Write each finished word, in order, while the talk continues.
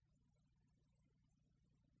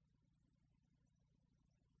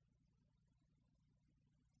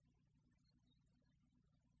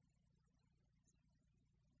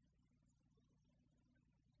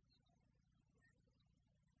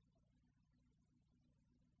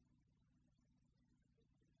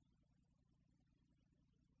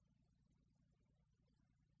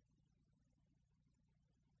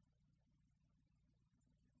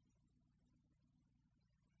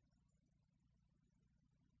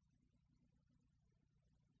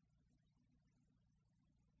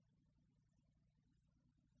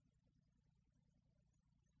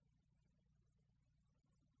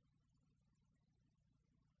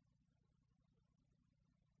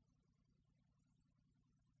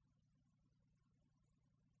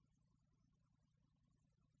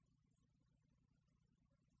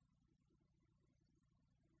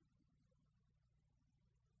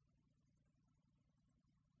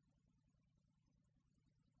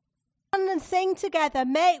and sing together,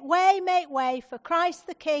 make way, for Christ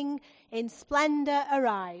the King in splendour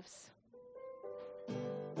arrives.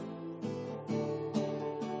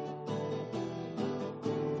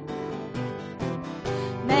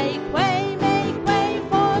 Make way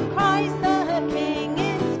for Christ the King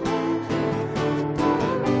in splendour.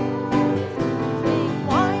 Swing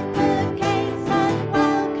wide the gates and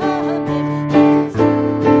welcome him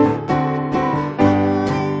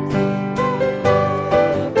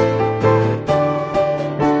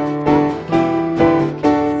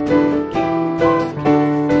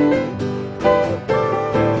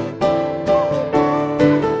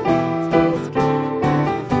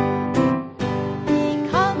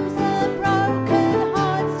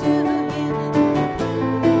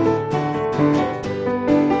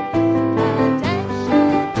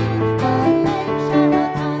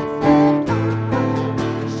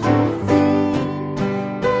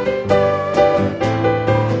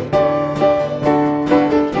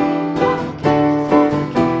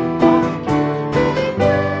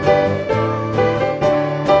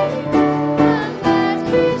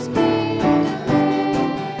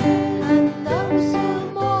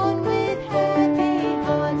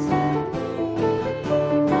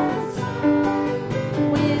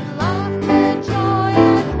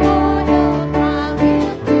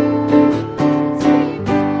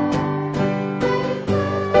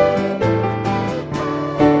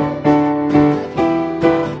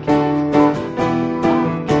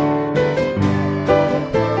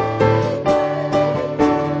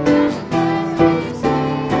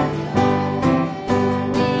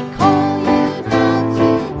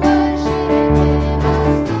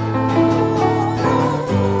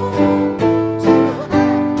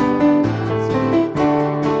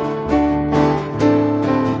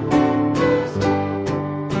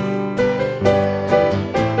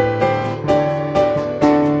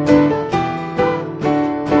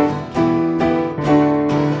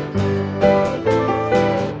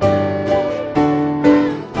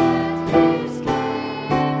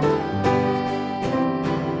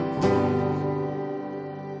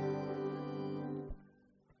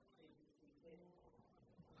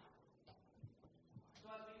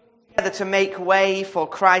to make way for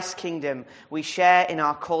Christ's kingdom, we share in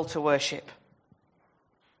our call to worship.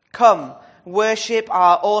 Come, worship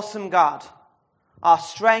our awesome God, our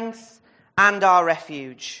strength and our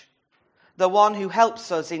refuge, the one who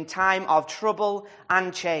helps us in time of trouble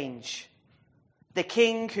and change, the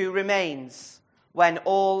King who remains when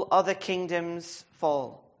all other kingdoms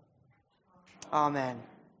fall. Amen.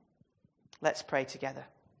 Let's pray together.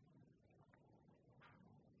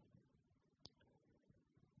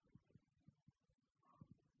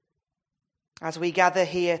 As we gather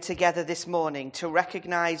here together this morning to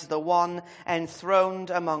recognize the one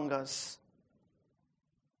enthroned among us,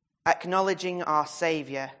 acknowledging our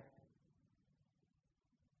Saviour,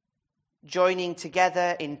 joining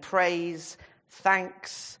together in praise,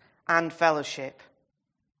 thanks, and fellowship,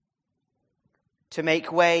 to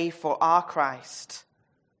make way for our Christ,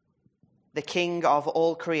 the King of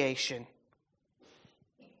all creation.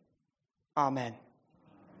 Amen.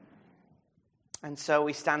 And so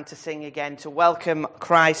we stand to sing again to welcome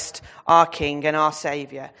Christ, our King and our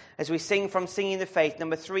Saviour, as we sing from Singing the Faith,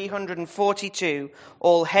 number 342,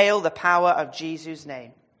 All Hail the Power of Jesus'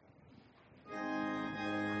 Name.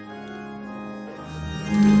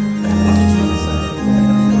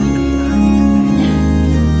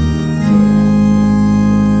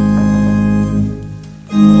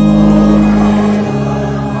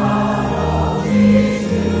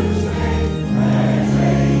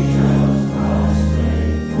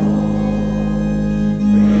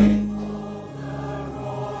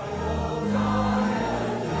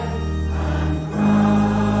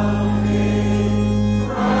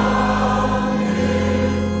 Right.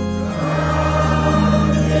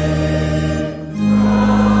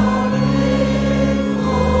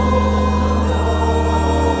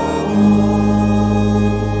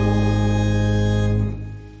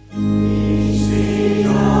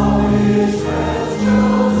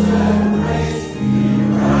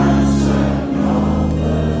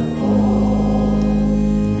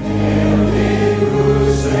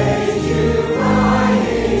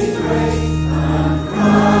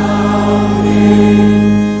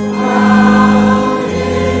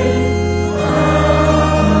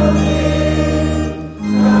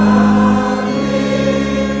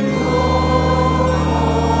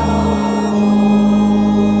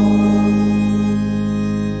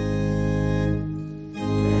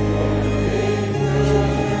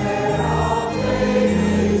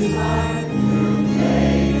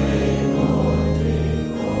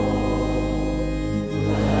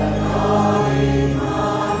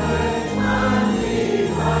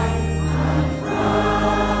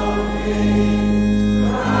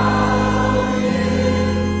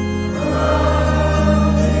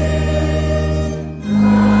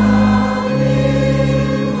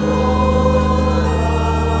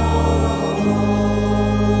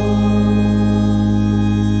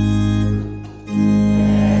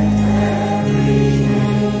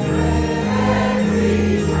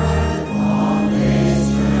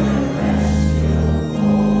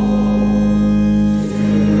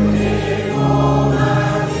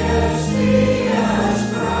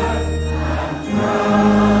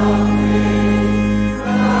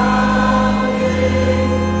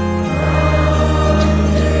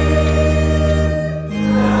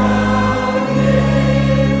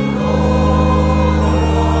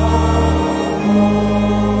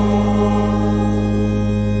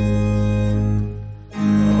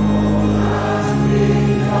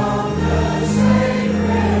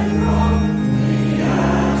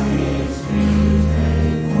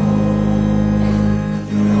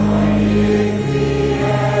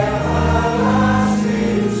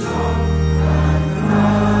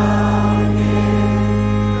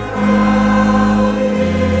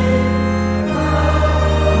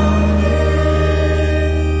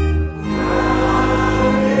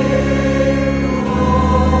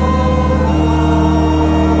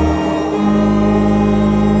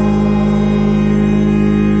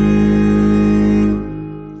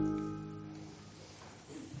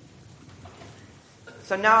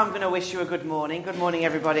 now I'm going to wish you a good morning. Good morning,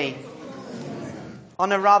 everybody.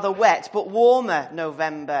 On a rather wet but warmer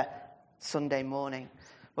November Sunday morning.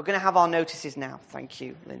 We're going to have our notices now. Thank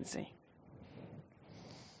you, Lindsay.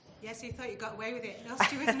 Yes, you thought you got away with it.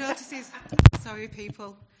 Let's do his notices. Sorry,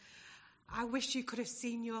 people. I wish you could have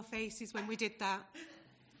seen your faces when we did that.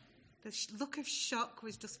 The look of shock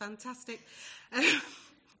was just fantastic.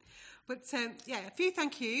 But a few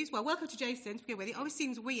thank yous. Well, welcome to Jason to be with you. It always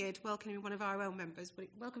seems weird welcoming one of our own members, but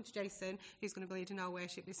welcome to Jason, who's going to be leading our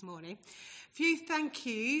worship this morning. A few thank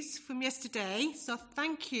yous from yesterday. So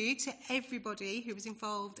thank you to everybody who was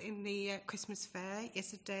involved in the Christmas fair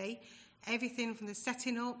yesterday. Everything from the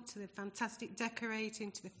setting up to the fantastic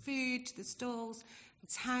decorating to the food to the stalls, the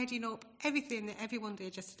tidying up, everything that everyone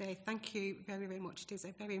did yesterday. Thank you very, very much. It is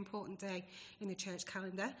a very important day in the church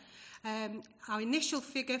calendar. Our initial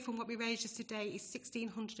figure from what we raised yesterday is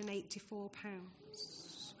 £1,684.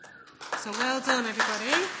 So well done,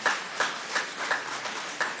 everybody.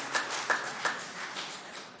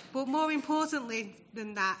 But more importantly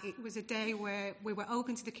than that, it was a day where we were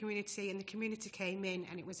open to the community and the community came in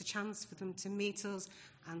and it was a chance for them to meet us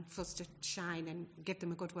and for us to shine and give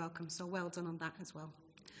them a good welcome. So well done on that as well.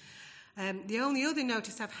 The only other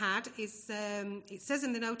notice I've had is it says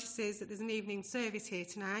in the notices that there's an evening service here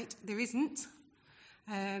tonight. There isn't.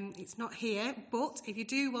 It's not here. But if you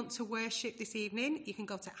do want to worship this evening, you can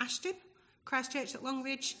go to Ashton, Christchurch at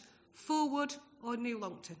Longridge, Forwood or New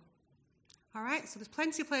Longton. All right, so there's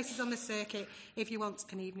plenty of places on the circuit if you want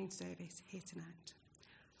an evening service here tonight.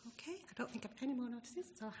 Okay, I don't think I've any more notices,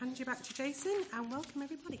 so I'll hand you back to Jason and welcome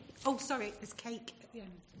everybody. Oh, sorry, there's cake at the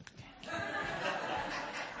end.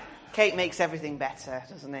 Cake makes everything better,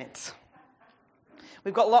 doesn't it?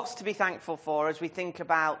 We've got lots to be thankful for as we think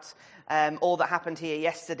about all that happened here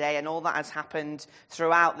yesterday and all that has happened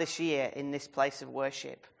throughout this year in this place of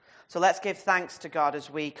worship. So let's give thanks to God as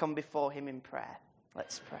we come before him in prayer.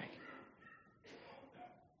 Let's pray.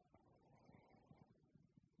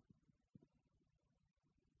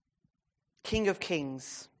 King of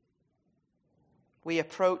Kings, we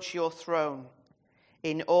approach your throne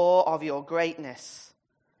in awe of your greatness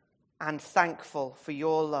and thankful for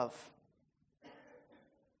your love.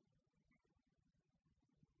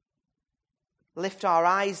 Lift our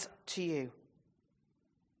eyes to you.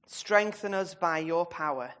 Strengthen us by your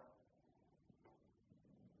power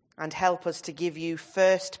and help us to give you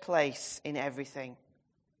first place in everything.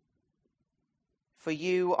 For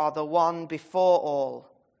you are the one before all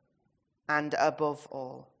and above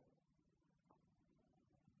all.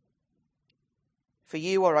 For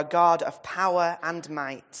you are a God of power and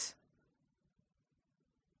might.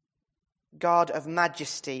 God of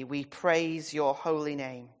majesty, we praise your holy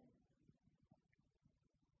name.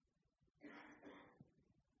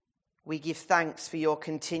 We give thanks for your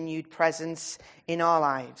continued presence in our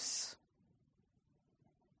lives.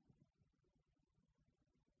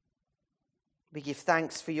 We give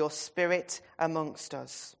thanks for your Spirit amongst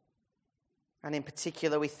us. And in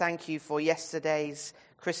particular, we thank you for yesterday's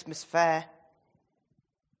Christmas fair,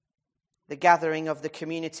 the gathering of the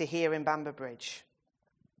community here in Bamber Bridge.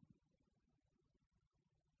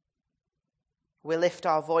 We lift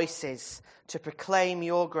our voices to proclaim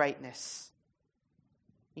your greatness,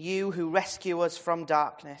 you who rescue us from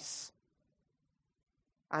darkness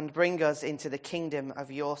and bring us into the kingdom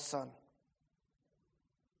of your Son.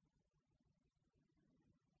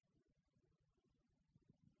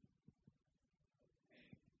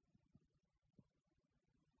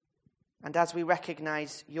 And as we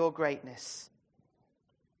recognize your greatness,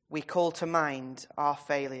 we call to mind our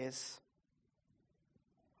failures.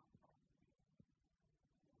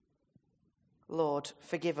 Lord,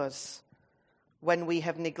 forgive us when we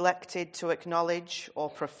have neglected to acknowledge or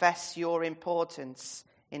profess your importance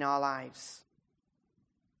in our lives.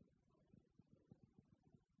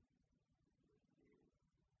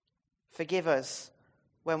 Forgive us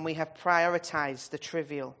when we have prioritized the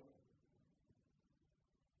trivial.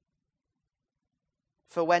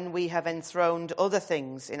 For when we have enthroned other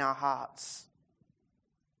things in our hearts.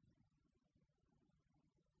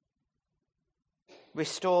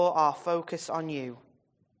 Restore our focus on you.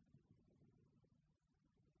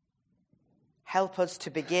 Help us to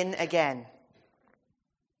begin again.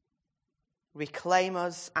 Reclaim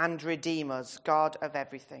us and redeem us, God of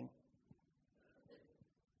everything.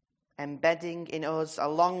 Embedding in us a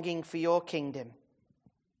longing for your kingdom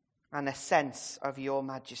and a sense of your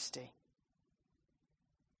majesty.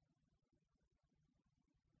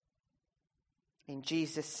 In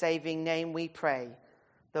Jesus' saving name we pray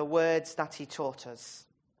the words that he taught us,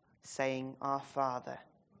 saying, Our Father,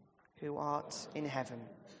 who art in heaven,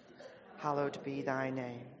 hallowed be thy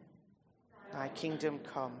name. Thy kingdom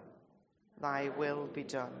come, thy will be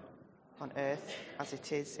done, on earth as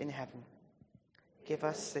it is in heaven. Give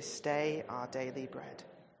us this day our daily bread,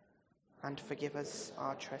 and forgive us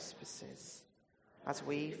our trespasses, as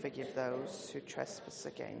we forgive those who trespass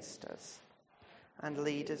against us. And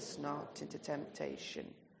lead us not into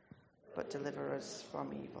temptation, but deliver us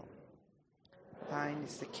from evil. Thine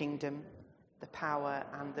is the kingdom, the power,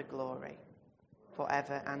 and the glory,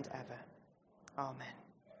 forever and ever. Amen.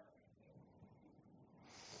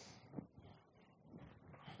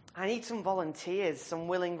 I need some volunteers, some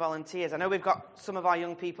willing volunteers. I know we've got some of our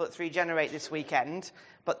young people at 3 Generate this weekend,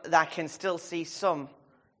 but I can still see some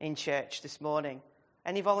in church this morning.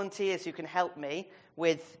 Any volunteers who can help me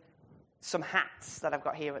with some hats that I've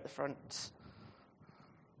got here at the front?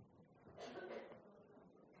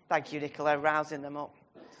 Thank you, Nicola, rousing them up.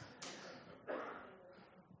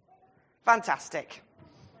 Fantastic.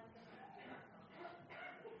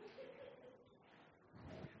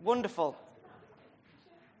 Wonderful.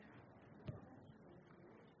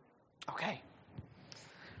 Okay.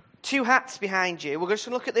 2 hats behind you. We're just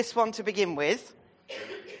going to look at this one to begin with. Do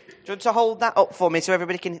you want to hold that up for me so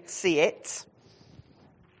everybody can see it?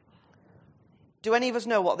 Do any of us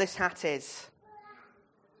know what this hat is?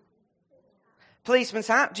 Policeman's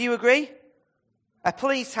hat, do you agree? A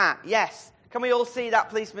police hat, yes. Can we all see that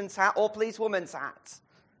policeman's hat or policewoman's hat?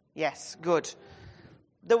 Yes, good.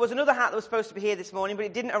 There was another hat that was supposed to be here this morning, but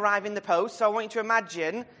it didn't arrive in the post, so I want you to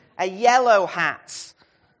imagine a yellow hat.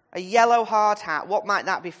 A yellow hard hat. What might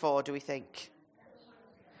that be for, do we think?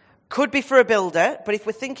 Could be for a builder, but if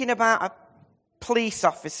we're thinking about a police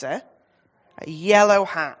officer, a yellow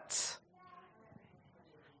hat.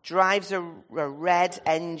 Drives a red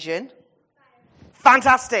engine.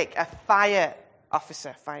 Fantastic. A fire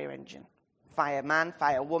officer, fire engine. Fireman,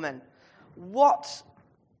 firewoman. What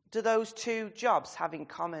do those 2 jobs have in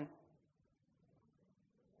common?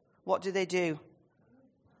 What do they do?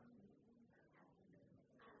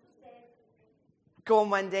 Go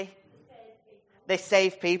on, Wendy. They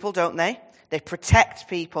save people, don't they? They protect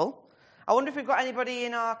people. I wonder if we've got anybody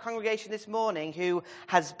in our congregation this morning who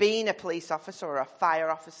has been a police officer or a fire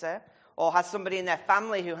officer, or has somebody in their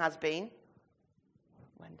family who has been.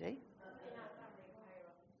 Wendy?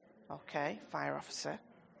 Okay, fire officer.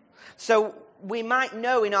 So we might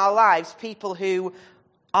know in our lives people who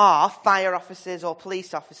are fire officers or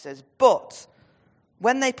police officers, but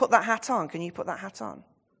when they put that hat on, can you put that hat on?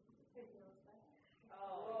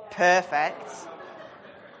 Perfect.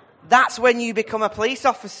 That's when you become a police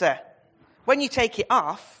officer. When you take it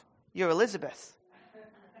off, you're Elizabeth.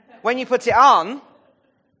 When you put it on,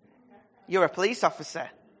 you're a police officer.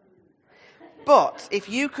 But if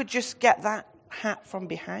you could just get that hat from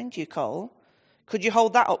behind you, Cole, could you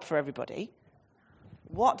hold that up for everybody?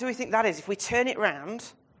 What do we think that is? If we turn it round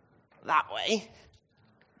that way,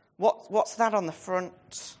 what's that on the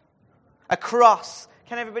front? A cross.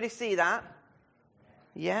 Can everybody see that?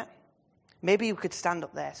 Yeah? Maybe you could stand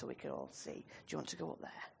up there so we could all see. Do you want to go up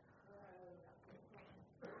there?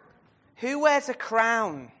 Who wears a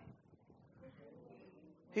crown?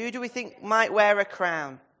 Who do we think might wear a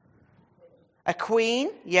crown? A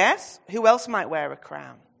queen, yes. Who else might wear a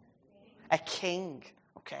crown? A king,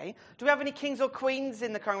 okay. Do we have any kings or queens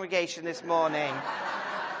in the congregation this morning?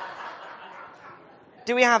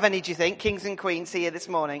 Do we have any, do you think, kings and queens here this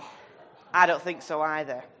morning? I don't think so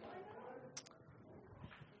either.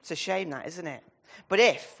 It's a shame that, isn't it? But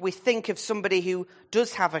if we think of somebody who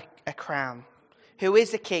does have a crown, who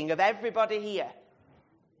is a king of everybody here?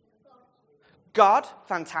 God,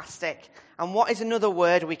 fantastic. And what is another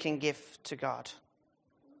word we can give to God?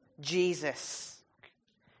 Jesus.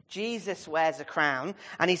 Jesus wears a crown,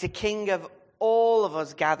 and he's a king of all of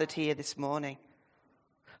us gathered here this morning.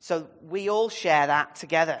 So we all share that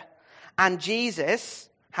together. And Jesus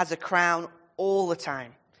has a crown all the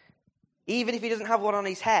time. Even if he doesn't have one on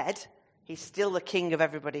his head, he's still the king of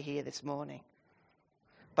everybody here this morning.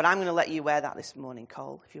 But I'm going to let you wear that this morning,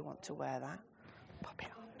 Cole, if you want to wear that. Pop it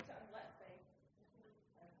on.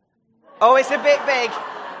 Oh, it's a bit big.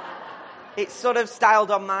 It's sort of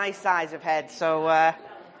styled on my size of head, so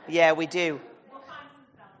yeah, we do.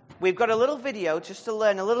 We've got a little video just to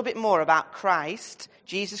learn a little bit more about Christ,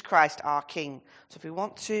 Jesus Christ, our King. So if we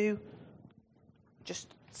want to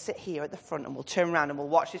just sit here at the front and we'll turn around and we'll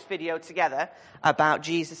watch this video together about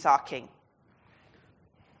Jesus, our King.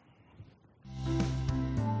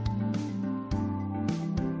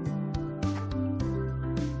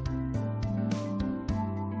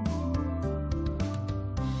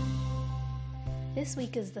 This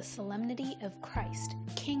week is the Solemnity of Christ,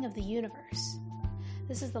 King of the Universe.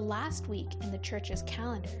 This is the last week in the Church's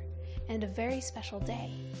calendar and a very special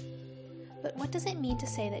day. But what does it mean to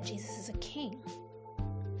say that Jesus is a king?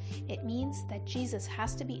 It means that Jesus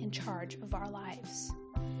has to be in charge of our lives.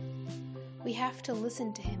 We have to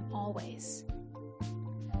listen to him always.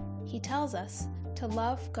 He tells us to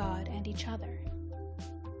love God and each other.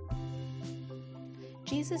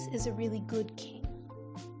 Jesus is a really good king.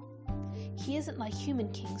 He isn't like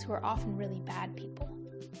human kings who are often really bad people.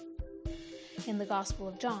 In the Gospel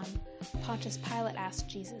of John, Pontius Pilate asked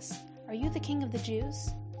Jesus, "Are you the king of the Jews?"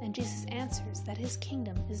 And Jesus answers that his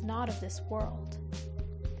kingdom is not of this world.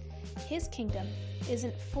 His kingdom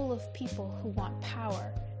isn't full of people who want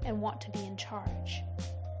power and want to be in charge.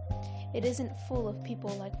 It isn't full of people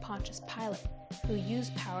like Pontius Pilate who use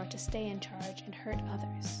power to stay in charge and hurt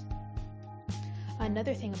others.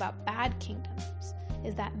 Another thing about bad kingdoms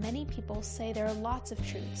is that many people say there are lots of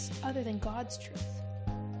truths other than God's truth.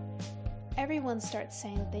 Everyone starts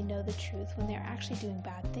saying that they know the truth when they're actually doing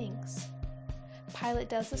bad things. Pilate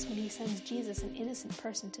does this when he sends Jesus, an innocent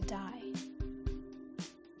person, to die.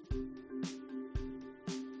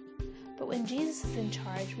 But when Jesus is in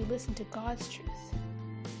charge, we listen to God's truth,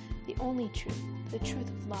 the only truth, the truth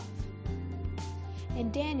of love.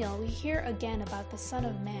 In Daniel, we hear again about the Son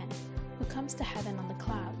of Man who comes to heaven on the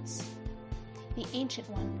clouds. The Ancient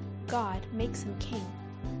One, God, makes him king.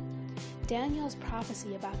 Daniel's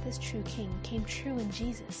prophecy about this true king came true in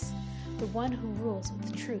Jesus, the one who rules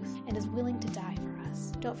with truth and is willing to die for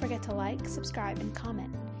us. Don't forget to like, subscribe, and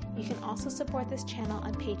comment. You can also support this channel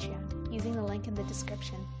on Patreon using the link in the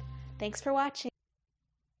description. Thanks for watching.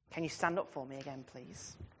 Can you stand up for me again,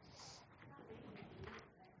 please?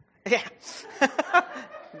 Yeah. I'll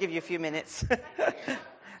give you a few minutes.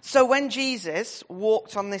 So when Jesus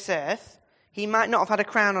walked on this earth, he might not have had a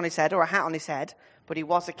crown on his head or a hat on his head, but he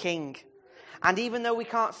was a king. And even though we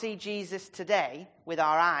can't see Jesus today with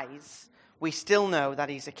our eyes, we still know that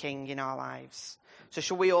he's a king in our lives. So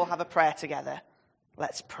shall we all have a prayer together?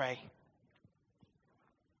 Let's pray.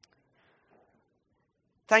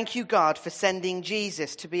 Thank you, God, for sending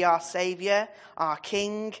Jesus to be our Saviour, our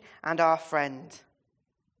King, and our friend.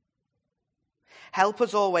 Help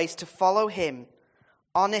us always to follow him,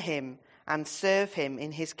 honour him, and serve him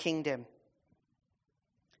in his kingdom.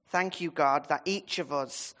 Thank you, God, that each of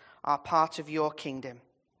us are part of your kingdom.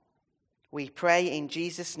 We pray in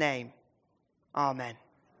Jesus' name. Amen.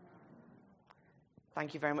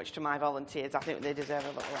 Thank you very much to my volunteers. I think they deserve a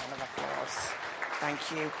little round of applause.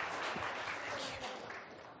 Thank you.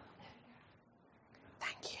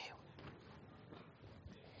 Thank you.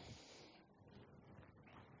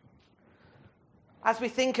 As we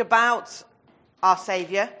think about our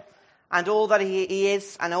Saviour and all that he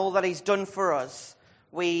is and all that he's done for us,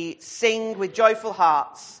 we sing with joyful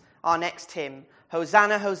hearts our next hymn,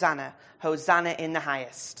 Hosanna, Hosanna, Hosanna in the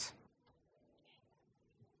highest.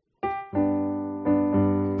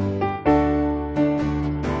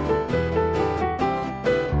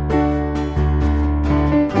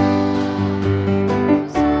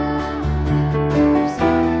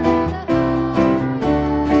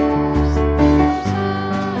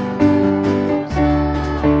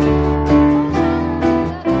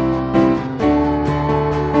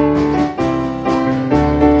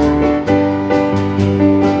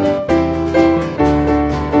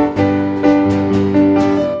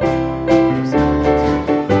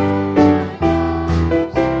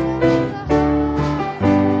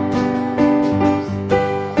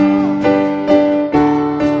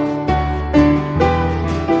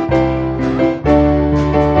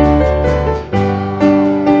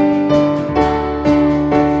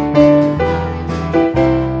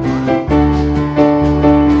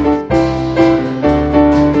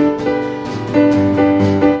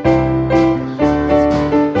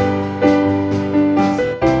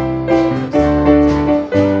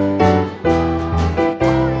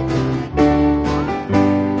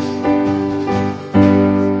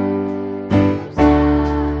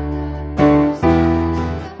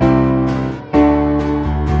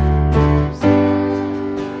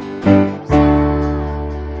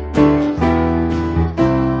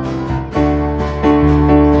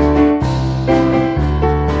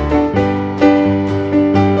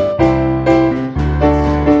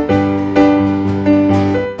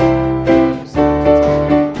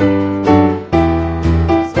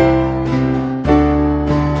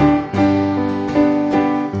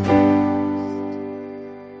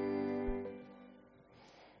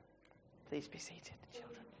 Please be seated,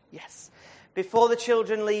 children. Yes. Before the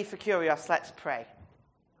children leave for Kurios, let's pray.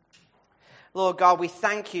 Lord God, we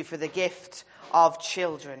thank you for the gift of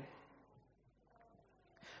children.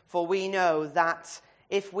 For we know that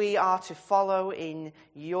if we are to follow in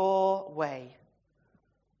your way,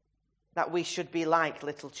 that we should be like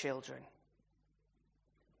little children.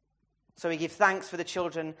 So we give thanks for the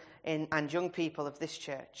children and young people of this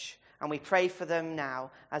church, and we pray for them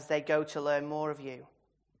now as they go to learn more of you.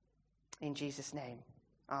 In Jesus' name,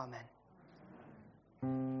 amen.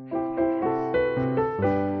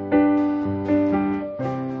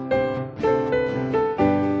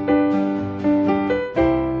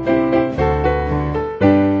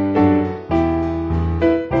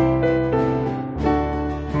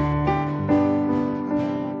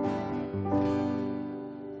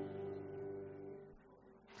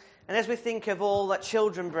 And as we think of all that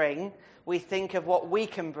children bring, we think of what we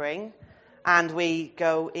can bring, and we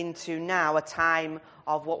go into now a time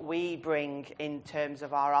of what we bring in terms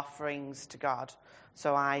of our offerings to God.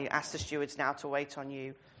 So I ask the stewards now to wait on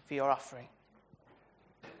you for your offering.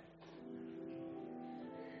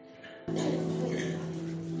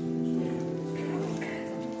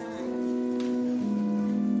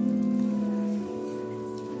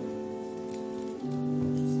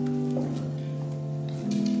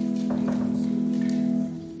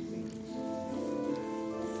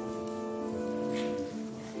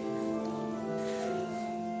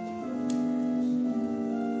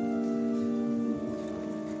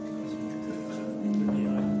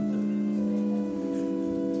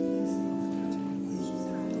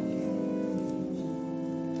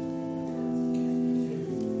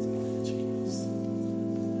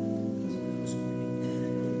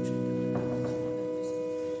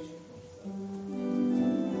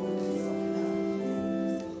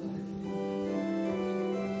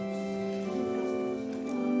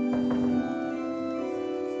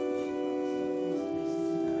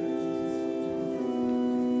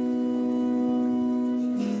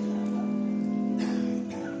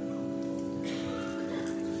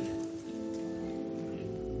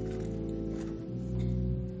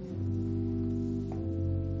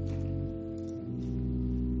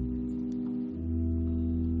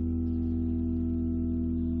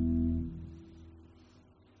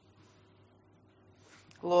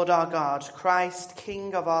 Lord our God, Christ,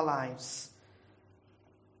 King of our lives,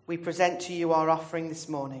 we present to you our offering this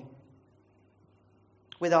morning.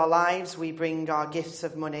 With our lives, we bring our gifts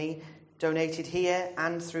of money donated here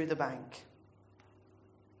and through the bank.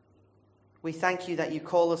 We thank you that you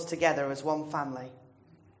call us together as one family,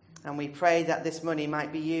 and we pray that this money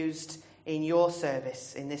might be used in your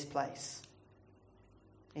service in this place.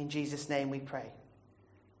 In Jesus' name we pray.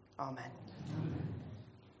 Amen.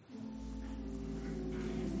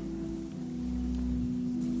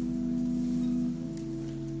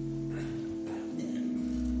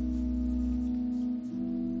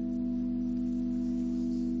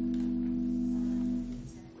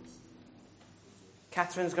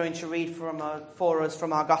 Catherine's going to read for us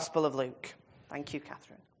from our Gospel of Luke. Thank you,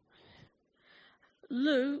 Catherine.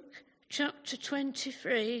 Luke chapter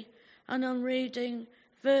 23, and I'm reading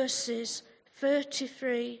verses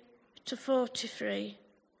 33 to 43.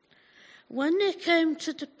 When they came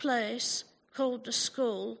to the place called the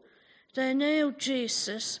Skull, they nailed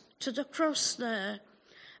Jesus to the cross there,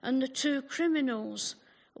 and the two criminals,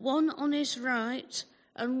 one on his right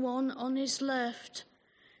and one on his left.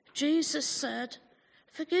 Jesus said,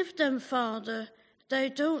 "Forgive them, Father, they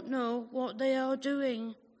don't know what they are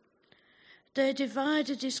doing." They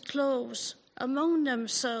divided his clothes among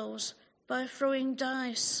themselves by throwing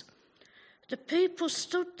dice. The people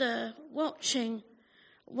stood there watching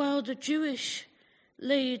while the Jewish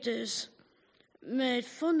leaders made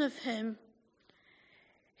fun of him.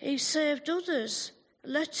 He saved others.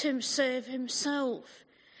 Let him save himself,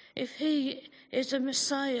 if he is a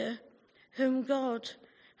Messiah whom God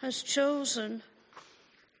has chosen.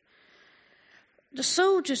 The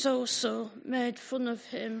soldiers also made fun of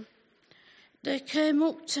him. They came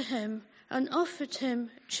up to him and offered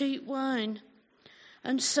him cheap wine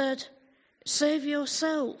and said, "Save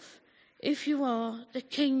yourself, if you are the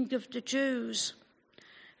King of the Jews."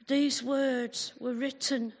 These words were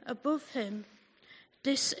written above him,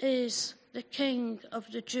 "This is the King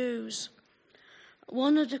of the Jews."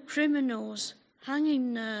 One of the criminals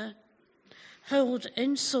hanging there hurled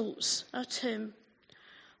insults at him.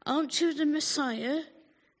 "Aren't you the Messiah?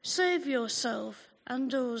 Save yourself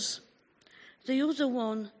and us." The other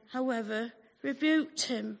one, however, rebuked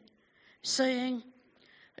him, saying,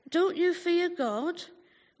 "Don't you fear God?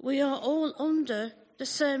 We are all under the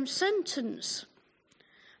same sentence.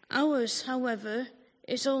 Ours, however,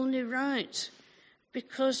 is only right,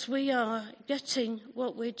 because we are getting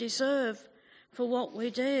what we deserve for what we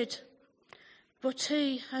did. But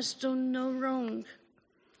he has done no wrong."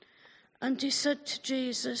 And he said to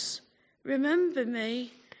Jesus, "Remember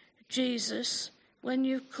me, Jesus, when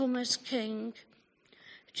you come as king."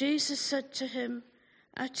 Jesus said to him,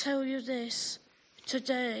 "I tell you this,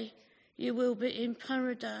 today you will be in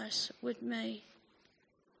paradise with me.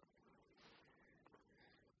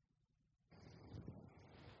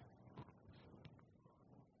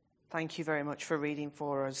 Thank you very much for reading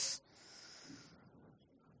for us.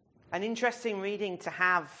 An interesting reading to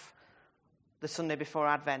have the Sunday before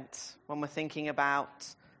Advent when we're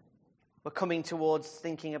coming towards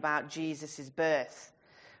thinking about Jesus' birth.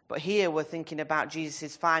 But here we're thinking about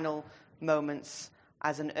Jesus' final moments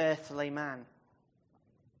as an earthly man.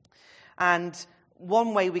 And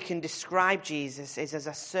one way we can describe Jesus is as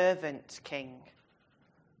a servant king.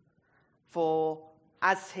 For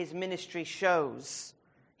as his ministry shows,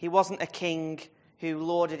 he wasn't a king who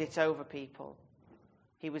lorded it over people.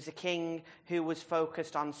 He was a king who was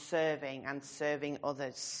focused on serving and serving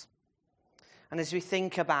others. And as we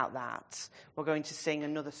think about that, we're going to sing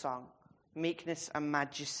another song, Meekness and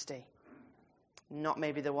Majesty. Not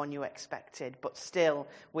maybe the one you expected, but still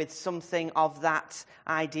with something of that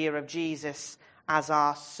idea of Jesus as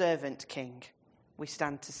our servant king. We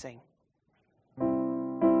stand to sing.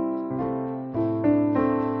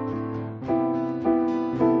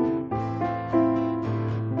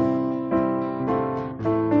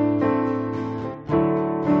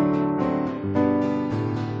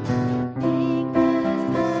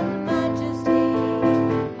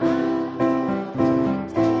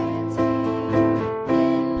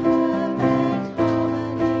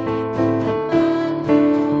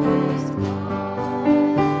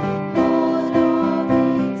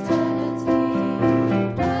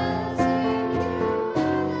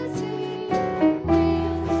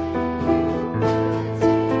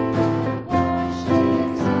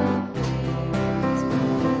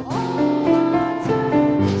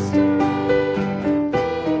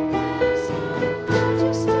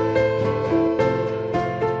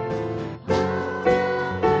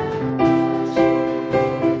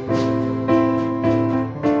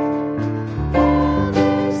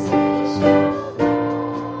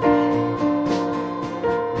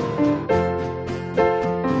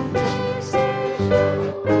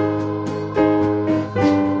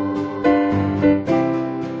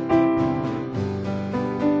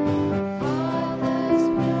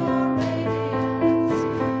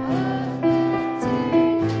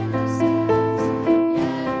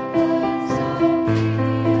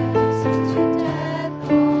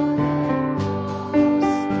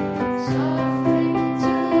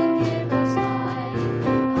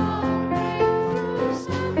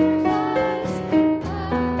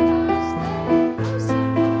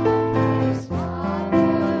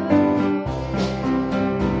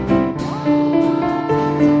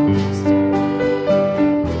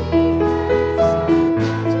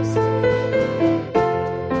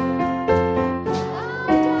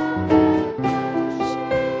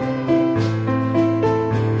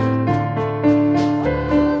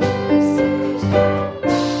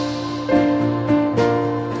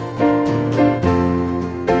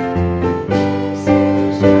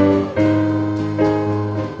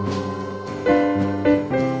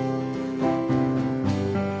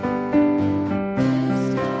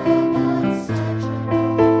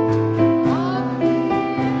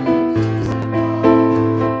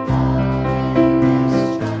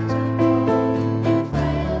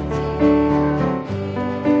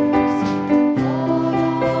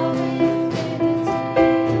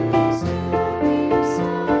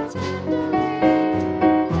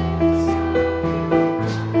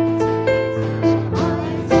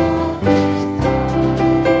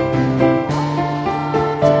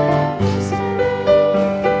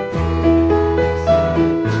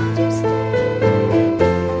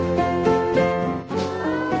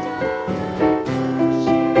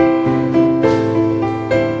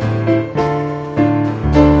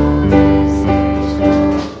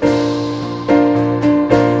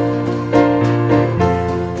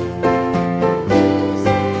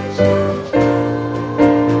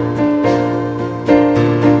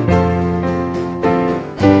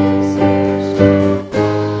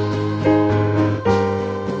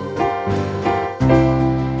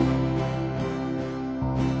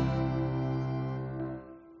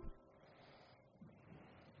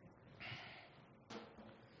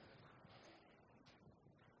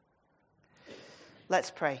 Let's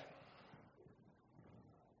pray.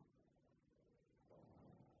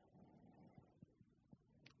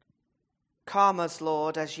 Calm us,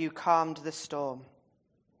 Lord, as you calmed the storm.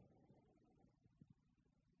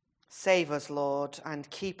 Save us, Lord, and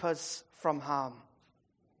keep us from harm.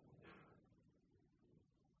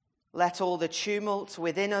 Let all the tumult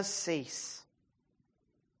within us cease.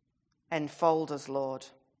 Enfold us, Lord,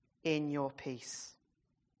 in your peace.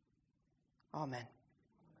 Amen.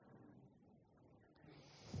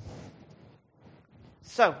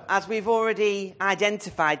 So, as we've already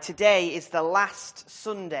identified, today is the last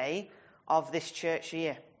Sunday of this church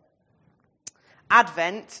year.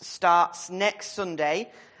 Advent starts next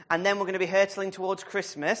Sunday, and then we're going to be hurtling towards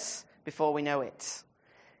Christmas before we know it.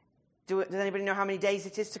 Does anybody know how many days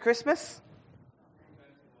it is to Christmas?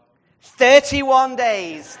 31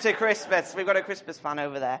 days to Christmas. We've got a Christmas fan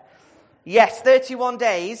over there. Yes, 31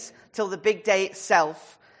 days till the big day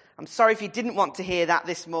itself. I'm sorry if you didn't want to hear that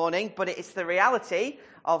this morning, but it's the reality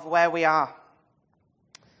of where we are.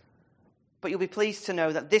 But you'll be pleased to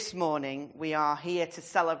know that this morning we are here to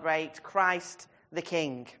celebrate Christ the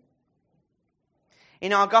King.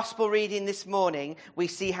 In our gospel reading this morning, we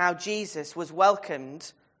see how Jesus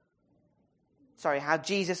welcomed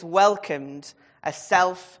a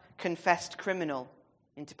self-confessed criminal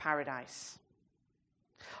into paradise.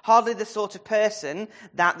 Hardly the sort of person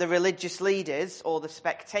that the religious leaders or the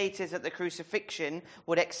spectators at the crucifixion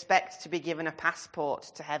would expect to be given a passport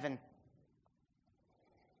to heaven.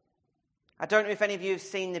 I don't know if any of you have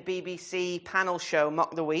seen the BBC panel show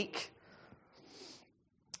Mock the Week.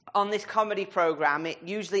 On this comedy programme, it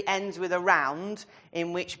usually ends with a round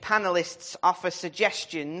in which panellists offer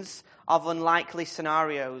suggestions of unlikely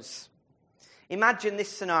scenarios. Imagine this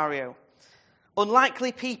scenario.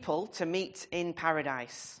 Unlikely people to meet in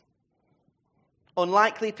paradise.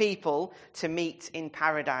 Unlikely people to meet in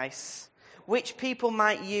paradise. Which people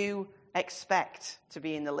might you expect to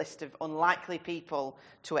be in the list of unlikely people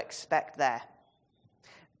to expect there?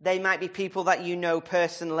 They might be people that you know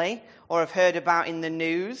personally or have heard about in the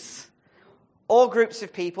news, or groups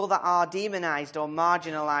of people that are demonized or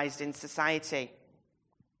marginalized in society.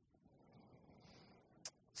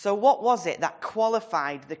 So what was it that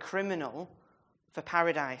qualified the criminal for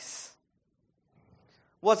paradise?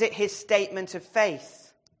 Was it his statement of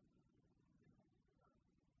faith?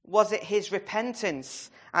 Was it his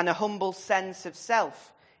repentance and a humble sense of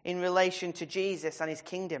self in relation to Jesus and his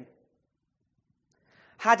kingdom?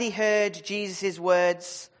 Had he heard Jesus'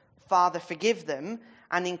 words, "Father, forgive them,"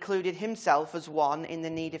 and included himself as one in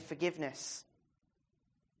the need of forgiveness?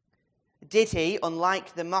 Did he,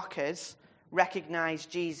 unlike the mockers, recognize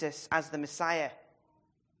Jesus as the Messiah?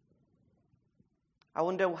 I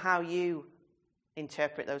wonder how you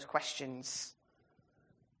interpret those questions.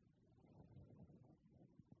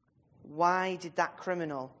 Why did that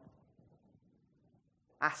criminal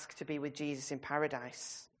ask to be with Jesus in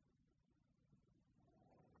paradise?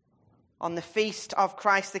 On the feast of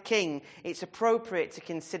Christ the King, it's appropriate to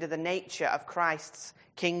consider the nature of Christ's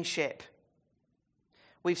kingship.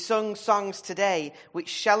 We've sung songs today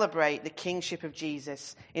which celebrate the kingship of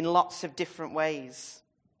Jesus in lots of different ways.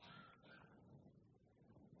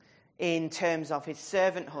 In terms of his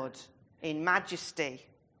servanthood, in majesty,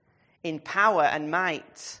 in power and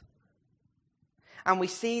might. And we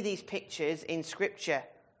see these pictures in Scripture.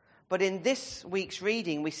 But in this week's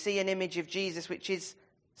reading, we see an image of Jesus which is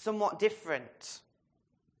somewhat different.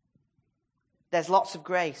 There's lots of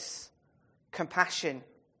grace, compassion,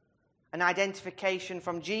 an identification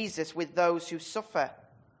from Jesus with those who suffer,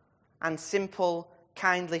 and simple,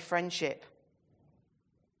 kindly friendship.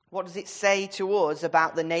 What does it say to us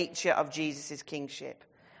about the nature of Jesus' kingship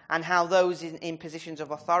and how those in positions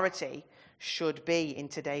of authority should be in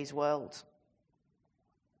today's world?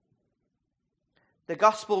 The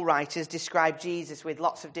gospel writers describe Jesus with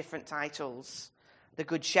lots of different titles. The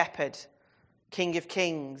Good Shepherd, King of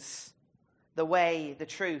Kings, the Way, the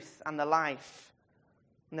Truth, and the Life.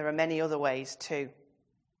 And there are many other ways too.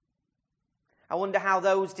 I wonder how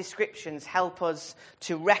those descriptions help us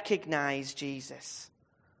to recognize Jesus.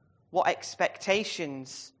 What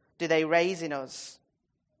expectations do they raise in us?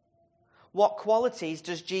 What qualities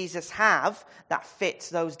does Jesus have that fit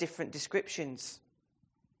those different descriptions?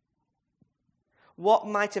 What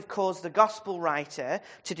might have caused the gospel writer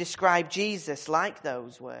to describe Jesus like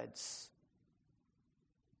those words?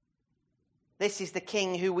 This is the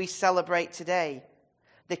King who we celebrate today.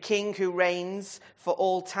 The King who reigns for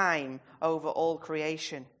all time over all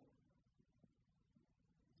creation.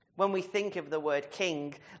 When we think of the word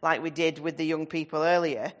king, like we did with the young people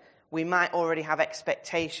earlier, we might already have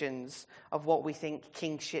expectations of what we think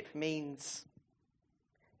kingship means.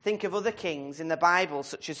 Think of other kings in the Bible,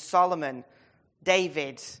 such as Solomon,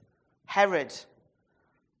 David, Herod,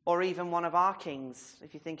 or even one of our kings,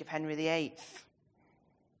 if you think of Henry VIII.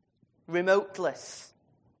 Remoteless,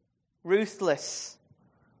 ruthless,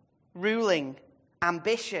 ruling,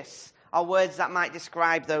 ambitious are words that might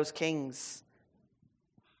describe those kings.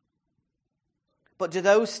 But do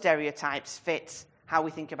those stereotypes fit how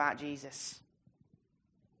we think about Jesus?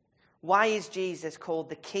 Why is Jesus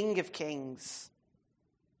called the King of Kings?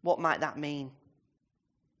 What might that mean?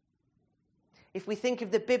 if we think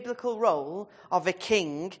of the biblical role of a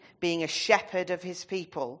king being a shepherd of his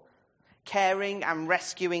people, caring and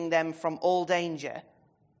rescuing them from all danger,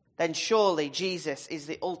 then surely Jesus is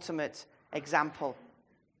the ultimate example.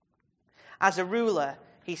 As a ruler,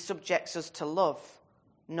 he subjects us to love,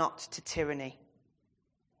 not to tyranny.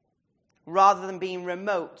 Rather than being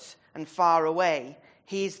remote and far away,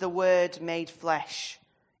 he is the Word made flesh,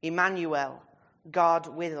 Emmanuel, God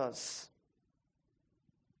with us.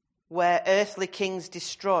 Where earthly kings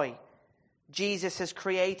destroy, Jesus has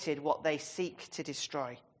created what they seek to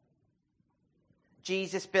destroy.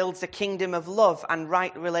 Jesus builds a kingdom of love and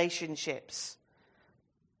right relationships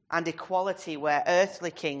and equality where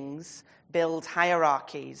earthly kings build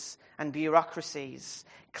hierarchies and bureaucracies,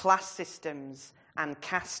 class systems and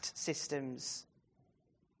caste systems.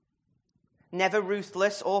 Never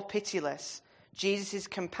ruthless or pitiless, Jesus'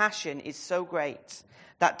 compassion is so great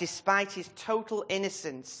that despite his total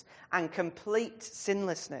innocence and complete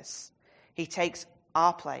sinlessness, he takes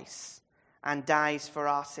our place and dies for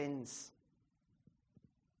our sins.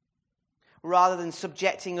 Rather than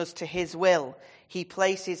subjecting us to his will, he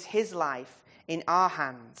places his life in our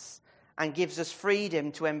hands and gives us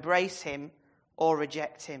freedom to embrace him or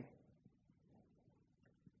reject him.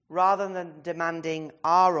 Rather than demanding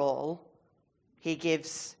our all, he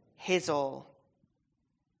gives his all.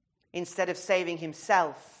 Instead of saving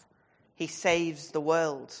himself, he saves the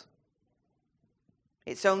world.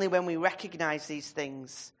 It's only when we recognize these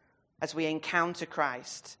things as we encounter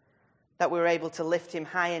Christ that we're able to lift him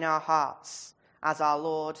high in our hearts as our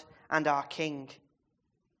Lord and our King.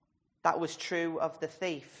 That was true of the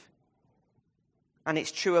thief. And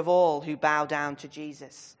it's true of all who bow down to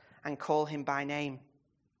Jesus and call him by name.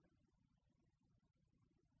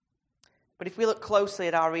 But if we look closely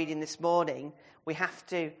at our reading this morning, we have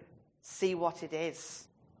to see what it is.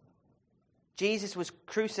 Jesus was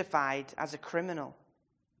crucified as a criminal.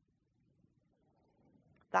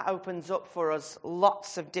 That opens up for us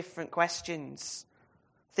lots of different questions,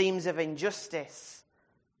 themes of injustice,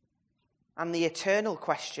 and the eternal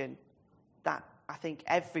question that I think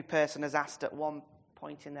every person has asked at one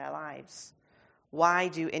point in their lives. Why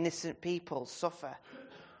do innocent people suffer?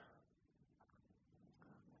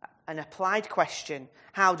 An applied question: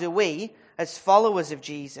 how do we, as followers of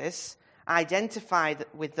Jesus, identify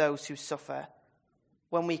with those who suffer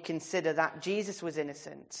when we consider that Jesus was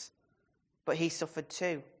innocent, but he suffered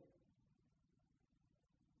too?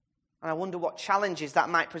 And I wonder what challenges that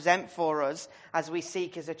might present for us as we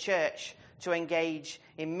seek as a church to engage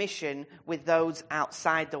in mission with those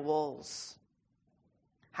outside the walls.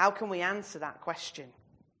 How can we answer that question?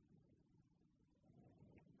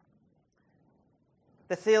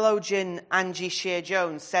 The theologian Angie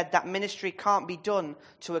Shear-Jones said that ministry can't be done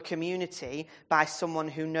to a community by someone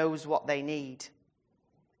who knows what they need.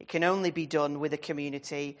 It can only be done with a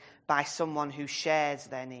community by someone who shares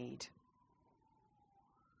their need.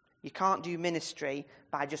 You can't do ministry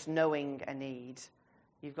by just knowing a need.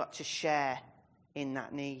 You've got to share in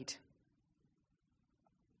that need.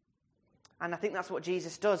 And I think that's what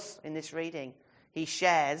Jesus does in this reading. He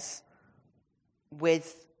shares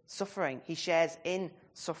with suffering. He shares in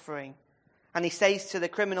suffering. And he says to the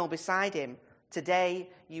criminal beside him, "Today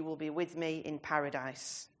you will be with me in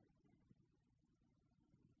paradise."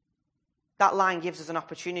 That line gives us an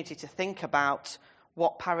opportunity to think about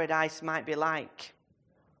what paradise might be like.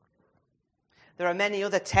 There are many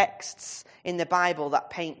other texts in the Bible that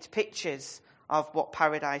paint pictures of what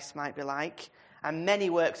paradise might be like, and many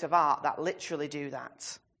works of art that literally do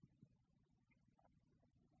that.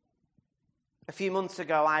 A few months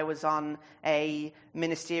ago, I was on a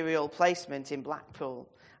ministerial placement in Blackpool,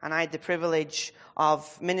 and I had the privilege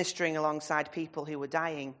of ministering alongside people who were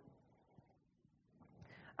dying.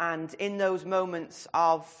 And in those moments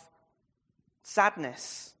of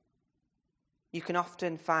sadness, you can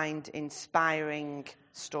often find inspiring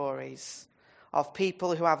stories of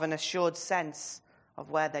people who have an assured sense of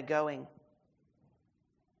where they're going.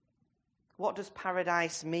 What does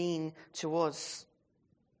paradise mean to us?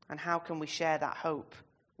 And how can we share that hope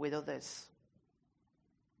with others?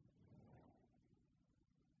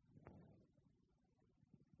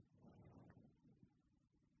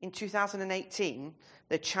 In 2018,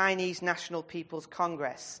 the Chinese National People's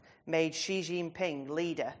Congress made Xi Jinping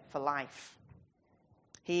leader for life.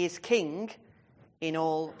 He is king in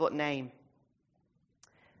all but name.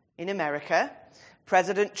 In America,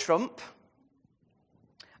 President Trump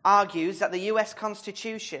argues that the US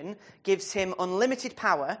Constitution gives him unlimited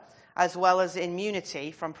power as well as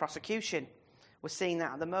immunity from prosecution. We're seeing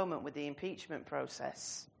that at the moment with the impeachment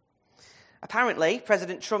process. Apparently,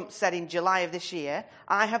 President Trump said in July of this year,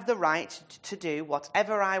 "I have the right to do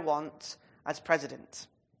whatever I want as president.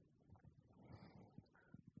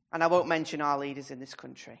 And I won't mention our leaders in this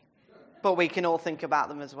country, but we can all think about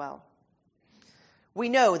them as well. We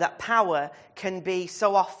know that power can be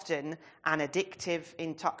so often an addictive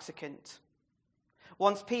intoxicant.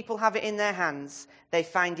 Once people have it in their hands, they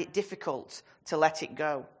find it difficult to let it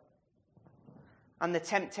go. And the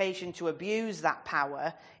temptation to abuse that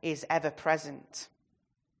power is ever present.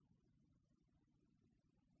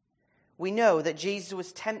 We know that Jesus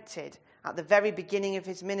was tempted at the very beginning of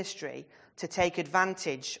his ministry to take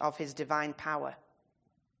advantage of his divine power.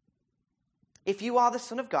 If you are the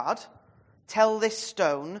Son of God, tell this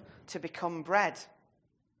stone to become bread.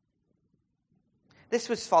 This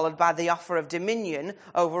was followed by the offer of dominion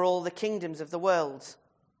over all the kingdoms of the world.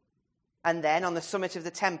 And then on the summit of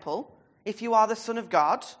the temple, if you are the Son of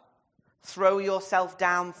God, throw yourself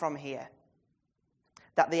down from here,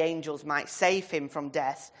 that the angels might save him from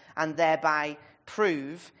death and thereby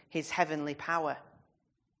prove his heavenly power.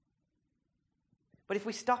 But if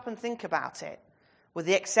we stop and think about it, with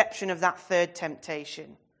the exception of that third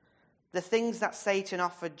temptation, the things that Satan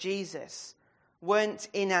offered Jesus weren't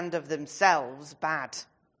in and of themselves bad.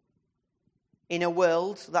 In a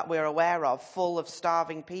world that we're aware of, full of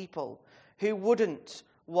starving people, who wouldn't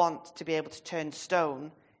want to be able to turn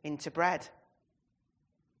stone into bread?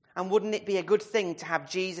 And wouldn't it be a good thing to have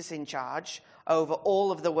Jesus in charge over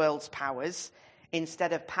all of the world's powers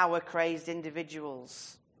instead of power-crazed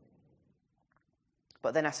individuals?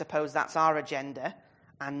 But then I suppose that's our agenda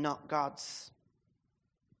and not God's.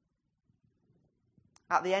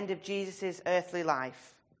 At the end of Jesus' earthly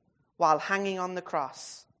life, while hanging on the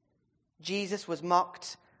cross, Jesus was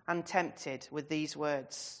mocked and tempted with these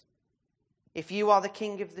words: "If you are the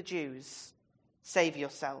King of the Jews, save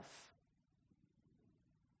yourself."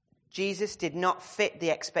 Jesus did not fit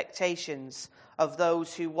the expectations of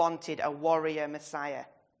those who wanted a warrior Messiah.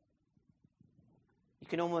 You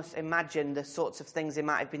can almost imagine the sorts of things they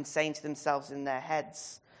might have been saying to themselves in their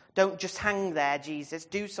heads. Don't just hang there, Jesus.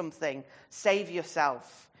 Do something. Save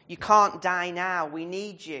yourself. You can't die now. We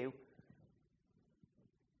need you.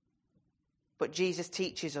 But Jesus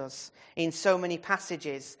teaches us in so many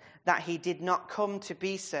passages that he did not come to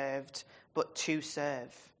be served, but to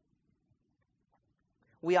serve.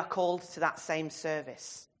 We are called to that same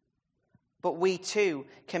service. But we too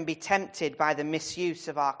can be tempted by the misuse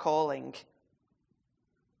of our calling.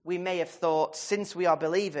 We may have thought, since we are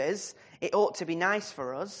believers, it ought to be nice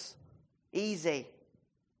for us, easy.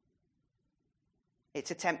 It's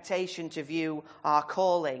a temptation to view our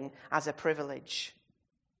calling as a privilege.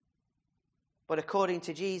 But according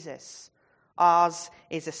to Jesus, ours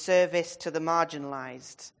is a service to the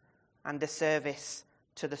marginalized and a service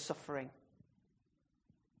to the suffering.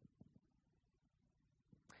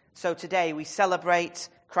 So today we celebrate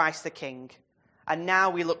Christ the King, and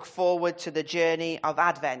now we look forward to the journey of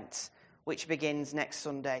Advent, which begins next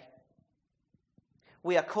Sunday.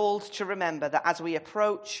 We are called to remember that as we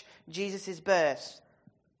approach Jesus' birth,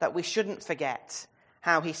 that we shouldn't forget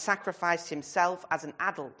how he sacrificed himself as an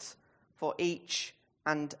adult for each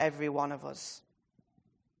and every one of us.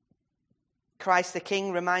 Christ the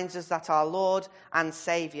King reminds us that our Lord and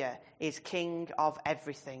Saviour is King of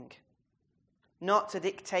everything. Not a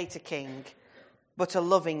dictator king, but a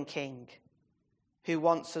loving King who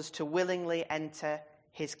wants us to willingly enter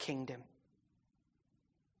his kingdom.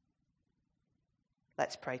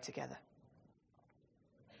 Let's pray together.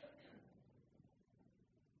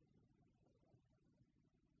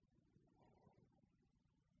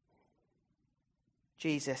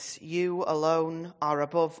 Jesus, you alone are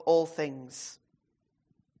above all things,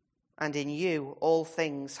 and in you all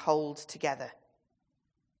things hold together.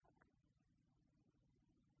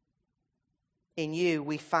 In you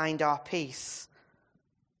we find our peace,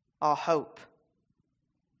 our hope,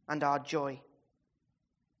 and our joy.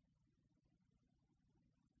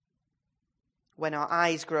 When our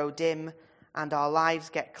eyes grow dim and our lives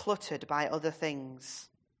get cluttered by other things,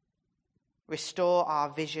 restore our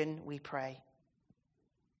vision, we pray.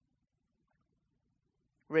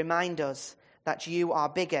 Remind us that you are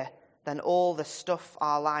bigger than all the stuff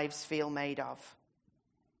our lives feel made of,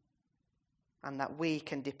 and that we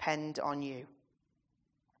can depend on you.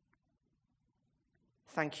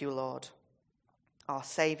 Thank you, Lord, our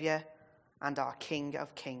Saviour and our King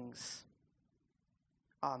of Kings.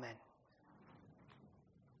 Amen.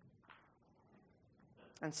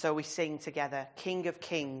 And so we sing together, King of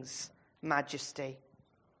Kings, Majesty.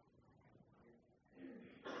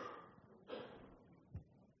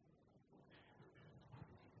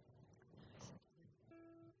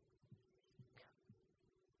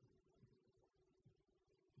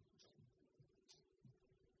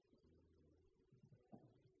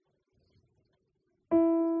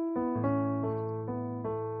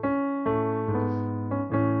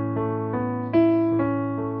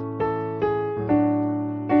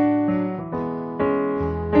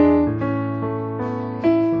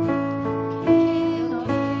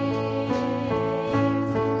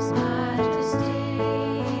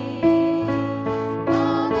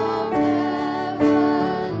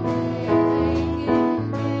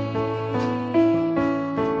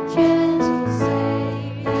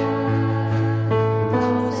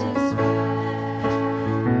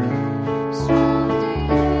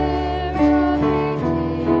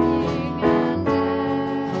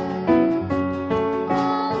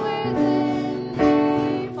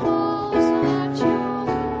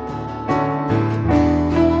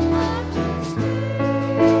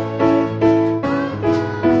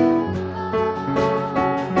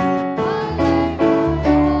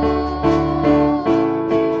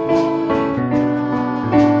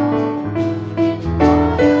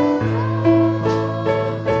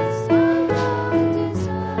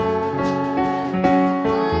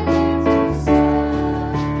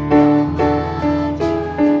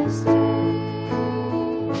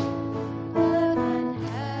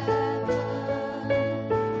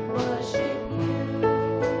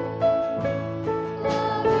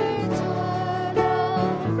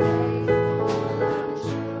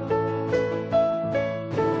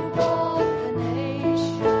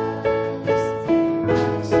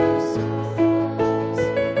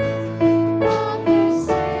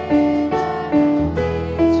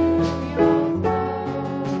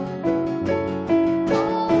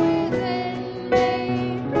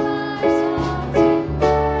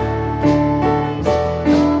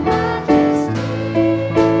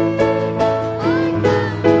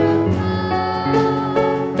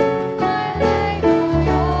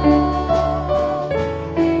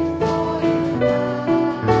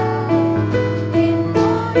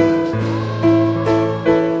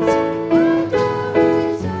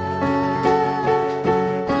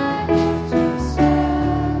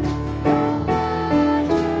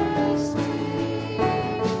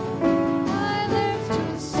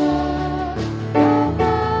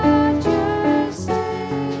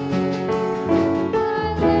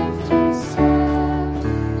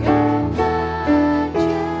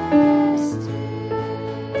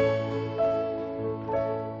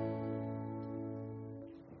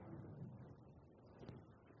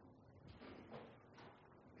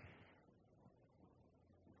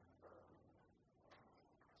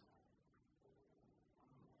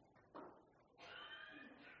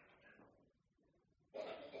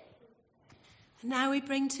 And now we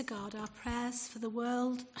bring to God our prayers for the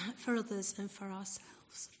world, for others, and for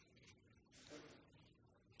ourselves.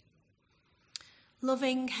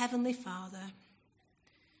 Loving Heavenly Father,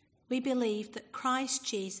 we believe that Christ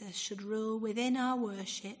Jesus should rule within our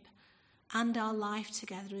worship and our life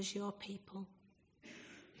together as your people.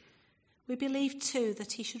 We believe too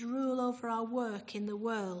that he should rule over our work in the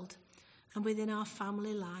world and within our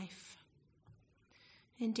family life.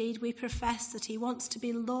 Indeed, we profess that he wants to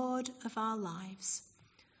be Lord of our lives,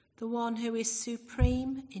 the one who is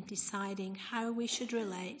supreme in deciding how we should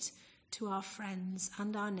relate to our friends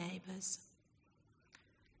and our neighbours.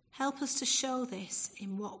 Help us to show this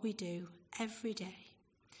in what we do every day,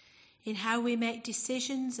 in how we make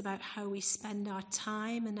decisions about how we spend our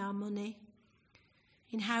time and our money,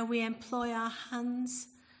 in how we employ our hands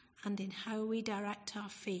and in how we direct our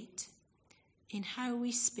feet, in how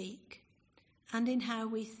we speak and in how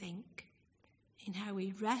we think, in how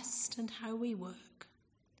we rest and how we work.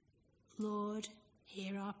 Lord,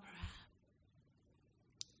 hear our prayer.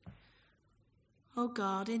 O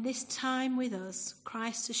God, in this time with us,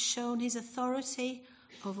 Christ has shown his authority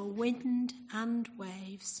over wind and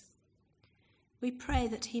waves. We pray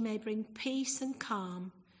that he may bring peace and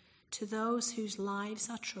calm to those whose lives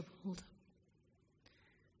are troubled.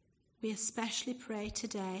 We especially pray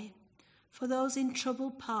today for those in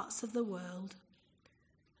troubled parts of the world,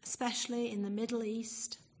 especially in the Middle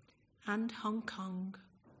East and Hong Kong.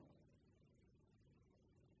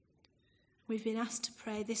 We've been asked to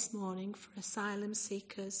pray this morning for asylum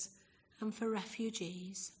seekers and for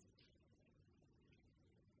refugees.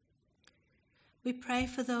 We pray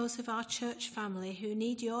for those of our church family who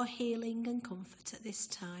need your healing and comfort at this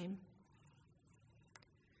time.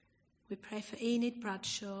 We pray for Enid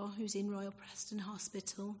Bradshaw, who's in Royal Preston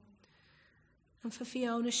Hospital, and for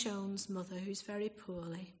Fiona Schoen's mother, who's very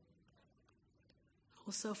poorly.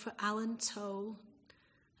 Also for Alan Toll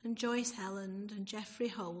and Joyce Helland and Geoffrey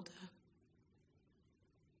Holder.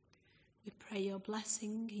 We pray your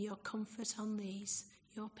blessing, your comfort on these,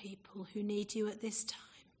 your people who need you at this time.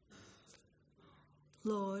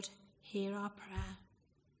 Lord, hear our prayer.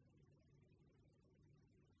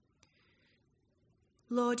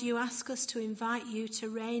 Lord, you ask us to invite you to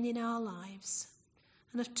reign in our lives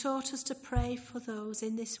and have taught us to pray for those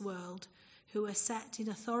in this world who are set in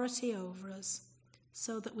authority over us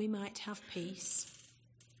so that we might have peace.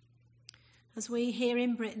 As we here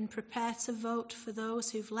in Britain prepare to vote for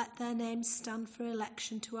those who've let their names stand for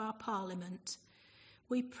election to our Parliament,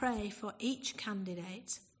 we pray for each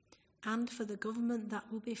candidate and for the government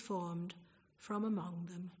that will be formed from among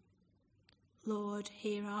them. Lord,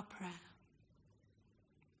 hear our prayer.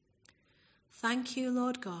 Thank you,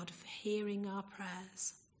 Lord God, for hearing our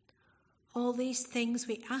prayers. All these things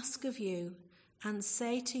we ask of you and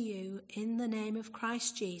say to you in the name of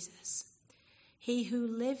Christ Jesus, he who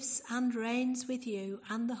lives and reigns with you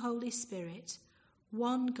and the Holy Spirit,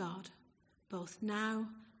 one God, both now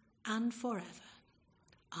and forever.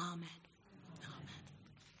 Amen. Amen.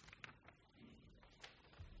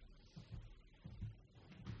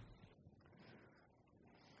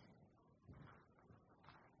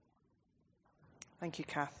 Thank you,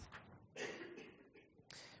 Kath.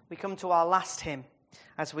 We come to our last hymn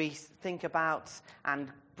as we think about and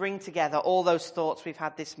bring together all those thoughts we've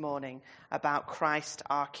had this morning about Christ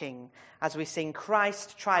our King, as we sing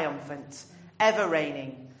Christ triumphant, ever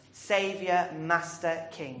reigning, Saviour, Master,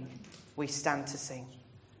 King. We stand to sing.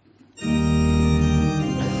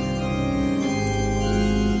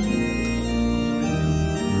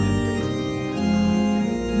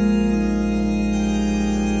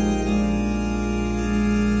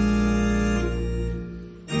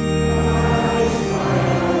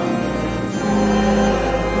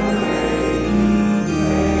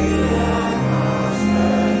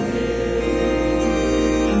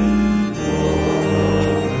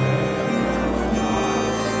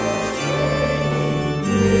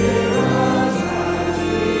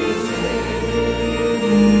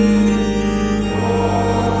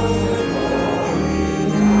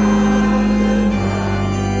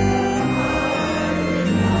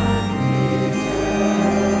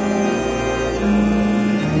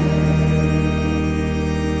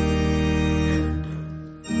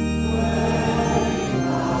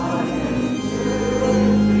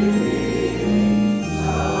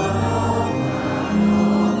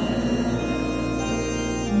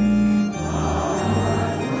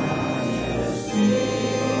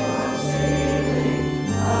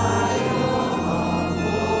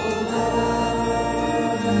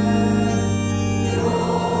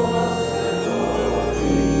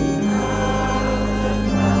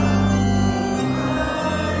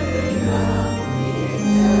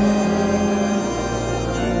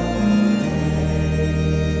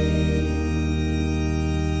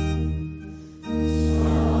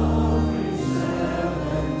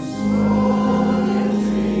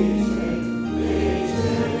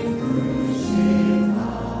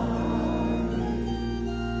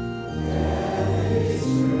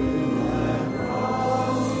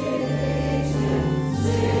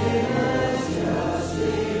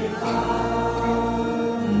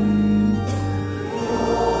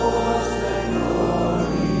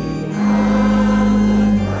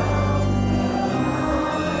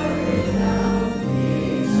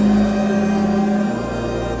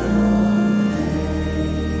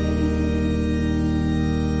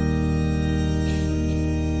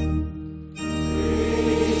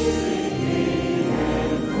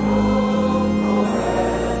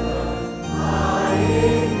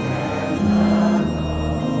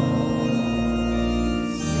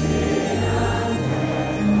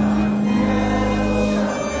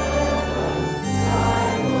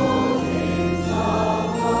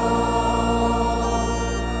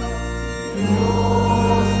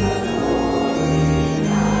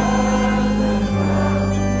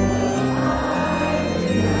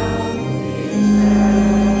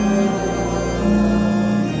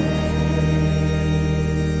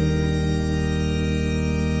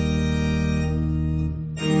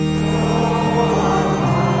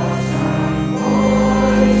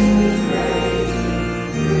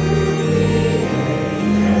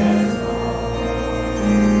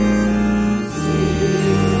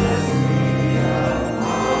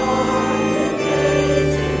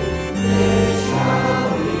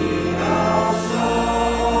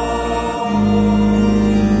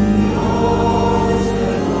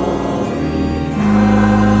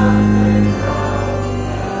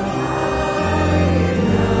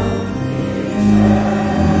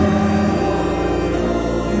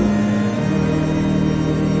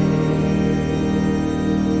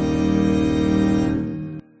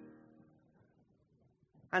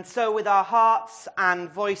 And so with our hearts and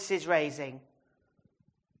voices raising,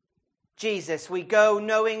 Jesus, we go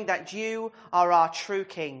knowing that you are our true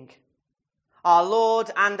King, our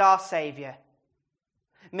Lord and our Saviour.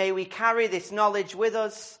 May we carry this knowledge with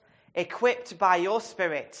us, equipped by your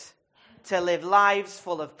Spirit, to live lives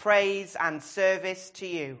full of praise and service to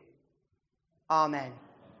you. Amen.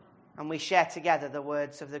 And we share together the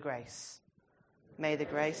words of the grace. May the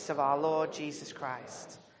grace of our Lord Jesus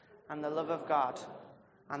Christ and the love of God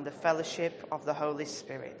and the fellowship of the Holy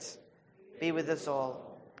Spirit be with us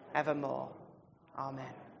all evermore.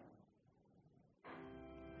 Amen.